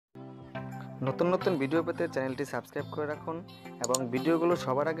নতুন নতুন ভিডিও পেতে চ্যানেলটি সাবস্ক্রাইব করে রাখুন এবং ভিডিওগুলো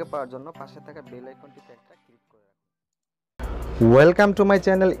সবার আগে পাওয়ার জন্য পাশে থাকা বেল আইকনটিতে একটা ক্লিক করে রাখুন। Welcome to my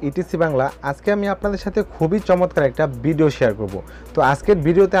channel etc Bangla. আজকে আমি আপনাদের সাথে খুবই চমৎকার একটা ভিডিও শেয়ার করব। তো আজকের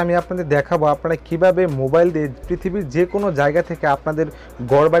ভিডিওতে আমি আপনাদের দেখাবো আপনারা কিভাবে মোবাইল দিয়ে পৃথিবীর যে কোনো জায়গা থেকে আপনাদের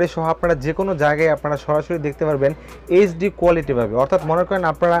ঘরবাড়ি সহ আপনারা যে কোনো জায়গায় আপনারা সরাসরি দেখতে পারবেন এইচডি কোয়ালিটিভাবে। অর্থাৎ মনে করেন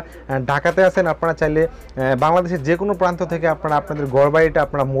আপনারা ঢাকাতে আছেন, আপনারা চাইলে বাংলাদেশের যে কোনো প্রান্ত থেকে আপনারা আপনাদের ঘরবাড়িটা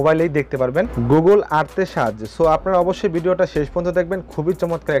আপনারা মোবাইলেই দেখতে পারবেন গুগল আর্থের সাহায্যে। সো আপনারা অবশ্যই ভিডিওটা শেষ পর্যন্ত দেখবেন, খুবই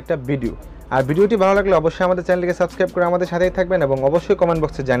চমৎকার একটা ভিডিও। আর ভিডিওটি ভালো লাগলে অবশ্যই আমাদের চ্যানেলকে সাবস্ক্রাইব করে আমাদের সাথেই থাকবেন এবং অবশ্যই কমেন্ট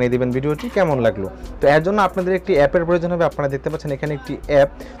বক্সে জানিয়ে দিবেন ভিডিওটি কেমন লাগলো। তো এর জন্য আপনাদের একটি অ্যাপের প্রয়োজন হবে। আপনারা দেখতে পাচ্ছেন এখানে একটি অ্যাপ।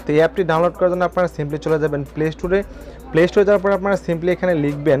 তো এই অ্যাপটি ডাউনলোড করার জন্য আপনারা সিম্পলি চলে যাবেন প্লে স্টোরে। প্লে স্টোরে যাওয়ার পর আপনারা সিম্পলি এখানে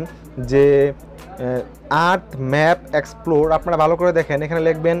লিখবেন যে আর্থ ম্যাপ এক্সপ্লোর। আপনারা ভালো করে দেখেন, এখানে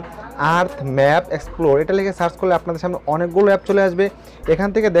লিখবেন আর্থ ম্যাপ এক্সপ্লোর। এটা লিখে সার্চ করলে আপনাদের সামনে অনেকগুলো অ্যাপ চলে আসবে। এখান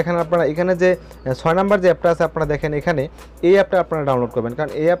থেকে দেখেন আপনারা এখানে যে 6 নাম্বার যে অ্যাপটা আছে আপনারা দেখেন এখানে এই অ্যাপটা আপনারা ডাউনলোড করবেন,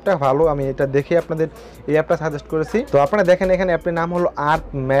 কারণ এই অ্যাপটা ভালো। আমি এটা দেখে আপনাদের এই অ্যাপটা সাজেস্ট করেছি। তো আপনারা দেখেন এখানে অ্যাপটির নাম হলো আর্থ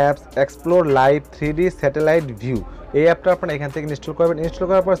maps explore live 3D satellite view. এই অ্যাপটা আপনারা এখান থেকে ইনস্টল করবেন। ইনস্টল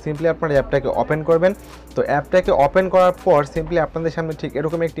করার পর সিম্পলি আপনারা অ্যাপটাকে ওপেন করবেন। তো অ্যাপটাকে ওপেন করার পর সিম্পলি আপনাদের সামনে ঠিক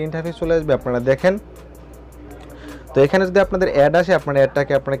এরকম একটি ইন্টারফেস চলে আসবে। আপনারা দেখেন, তো এখানে যদি আপনাদের অ্যাড আসে আপনারা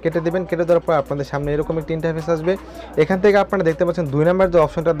অ্যাডটাকে আপনারা কেটে দেবেন। কেটে দেওয়ার পর আপনাদের সামনে এরকম একটি ইন্টারফেস আসবে। এখান থেকে আপনারা দেখতে পাচ্ছেন 2 নাম্বার যে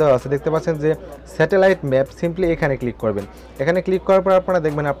অপশনটা দেওয়া আছে, দেখতে পাচ্ছেন যে স্যাটেলাইট ম্যাপ। সিম্পলি এখানে ক্লিক করবেন। এখানে ক্লিক করার পর আপনারা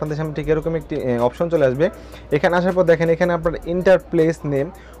দেখবেন আপনাদের সামনে ঠিক এরকম একটি অপশন চলে আসবে। এখানে আসার পর দেখেন এখানে আপনার ইন্টার প্লেস নেম,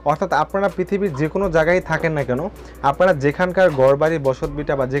 অর্থাৎ আপনারা পৃথিবীর যে কোনো জায়গায় থাকেন না কেন, আপনারা যেখানকার ঘরবাড়ি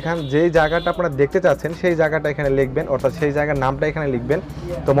বসতভিটা বা যেই জায়গাটা আপনারা দেখতে চাচ্ছেন সেই জায়গাটা এখানে লিখবেন, অর্থাৎ সেই জায়গার নামটা এখানে লিখবেন।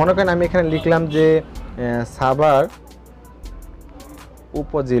 তো মনে করেন আমি এখানে লিখলাম যে সাভার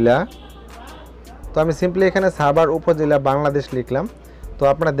উপজেলা। তো আমি সিম্পলি এখানে সাভার উপজেলা বাংলাদেশ লিখলাম। তো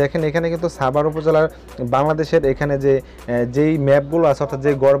আপনারা দেখেন এখানে কিন্তু সাভার উপজেলার বাংলাদেশের এখানে যেই ম্যাপগুলো আছে, অর্থাৎ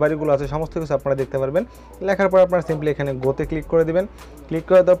যে ঘরবাড়িগুলো আছে সমস্ত কিছু আপনারা দেখতে পারবেন। লেখার পর আপনারা সিম্পলি এখানে গোতে ক্লিক করে দিবেন। ক্লিক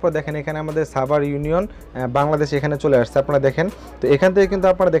করে দেওয়ার পর দেখেন এখানে আমাদের সাভার ইউনিয়ন বাংলাদেশ এখানে চলে আসছে। আপনারা দেখেন, তো এখান থেকে কিন্তু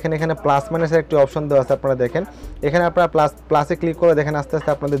আপনারা দেখেন এখানে প্লাস মাইনাসের একটি অপশন দেওয়া আছে। আপনারা দেখেন এখানে আপনারা প্লাসে ক্লিক করে দেখেন আস্তে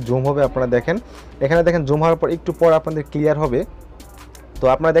আস্তে আপনাদের জুম হবে। আপনারা দেখেন এখানে দেখেন জুম হওয়ার পর একটু পর আপনাদের ক্লিয়ার হবে। তো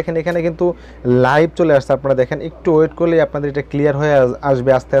আপনারা দেখেন এখানে কিন্তু লাইভ চলে আসছে। আপনারা দেখেন একটু ওয়েট করলেই আপনাদের এটা ক্লিয়ার হয়ে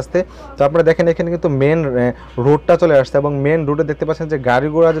আসবে আস্তে আস্তে। তো আপনারা দেখেন এখানে কিন্তু মেন রোডটা চলে আসছে এবং মেন রোডে দেখতে পাচ্ছেন যে গাড়ি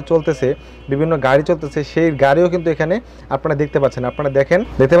ঘোড়া যে চলতেছে, বিভিন্ন গাড়ি চলতেছে, সেই গাড়িও কিন্তু এখানে আপনারা দেখতে পাচ্ছেন। আপনারা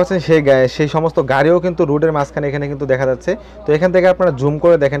দেখতে পাচ্ছেন সেই সমস্ত গাড়িও কিন্তু রোডের মাঝখানে এখানে কিন্তু দেখা যাচ্ছে। তো এখান থেকে আপনারা জুম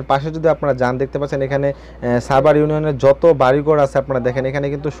করে দেখেন পাশে যদি আপনারা যান, দেখতে পাচ্ছেন এখানে সাভার ইউনিয়নের যত বাড়িঘর আছে আপনারা দেখেন এখানে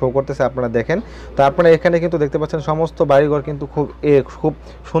কিন্তু শো করতেছে। আপনারা দেখেন, তো আপনারা এখানে কিন্তু দেখতে পাচ্ছেন সমস্ত বাড়িঘর কিন্তু খুব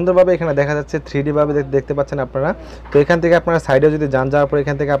সুন্দরভাবে এখানে দেখা যাচ্ছে, 3D ভাবে দেখতে পাচ্ছেন আপনারা। তো এখান থেকে আপনারা সাইডে যদি যাওয়ার পর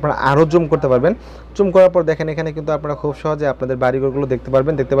এখান থেকে আপনারা আরও জুম করতে পারবেন। জুম করার পর দেখেন এখানে কিন্তু আপনারা খুব সহজে আপনাদের বাড়িঘরগুলো দেখতে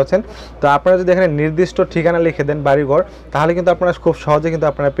পারবেন, দেখতে পাচ্ছেন। তো আপনারা যদি এখানে নির্দিষ্ট ঠিকানা লিখে দেন বাড়িঘর, তাহলে কিন্তু আপনারা খুব সহজে কিন্তু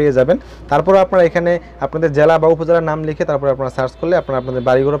আপনারা পেয়ে যাবেন। তারপর আপনারা এখানে আপনাদের জেলা বা উপজেলার নাম লিখে তারপর আপনারা সার্চ করলে আপনারা আপনাদের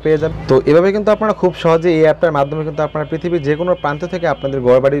বাড়িঘরও পেয়ে যাবেন। তো এভাবে কিন্তু আপনারা খুব সহজে এই অ্যাপটার মাধ্যমে কিন্তু আপনারা পৃথিবীর যে কোনো প্রান্ত থেকে আপনাদের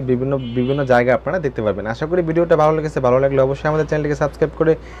ঘরবাড়ির বিভিন্ন জায়গা আপনারা দেখতে পারবেন। আশা করি ভিডিওটা ভালো লেগেছে। ভালো লাগলে অবশ্যই আমাদের চ্যানেলটিকে সাবস্ক্রাইব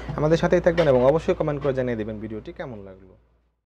করে আমাদের সাথেই থাকবেন এবং অবশ্যই কমেন্ট করে জানিয়ে দেবেন ভিডিওটি কেমন লাগলো।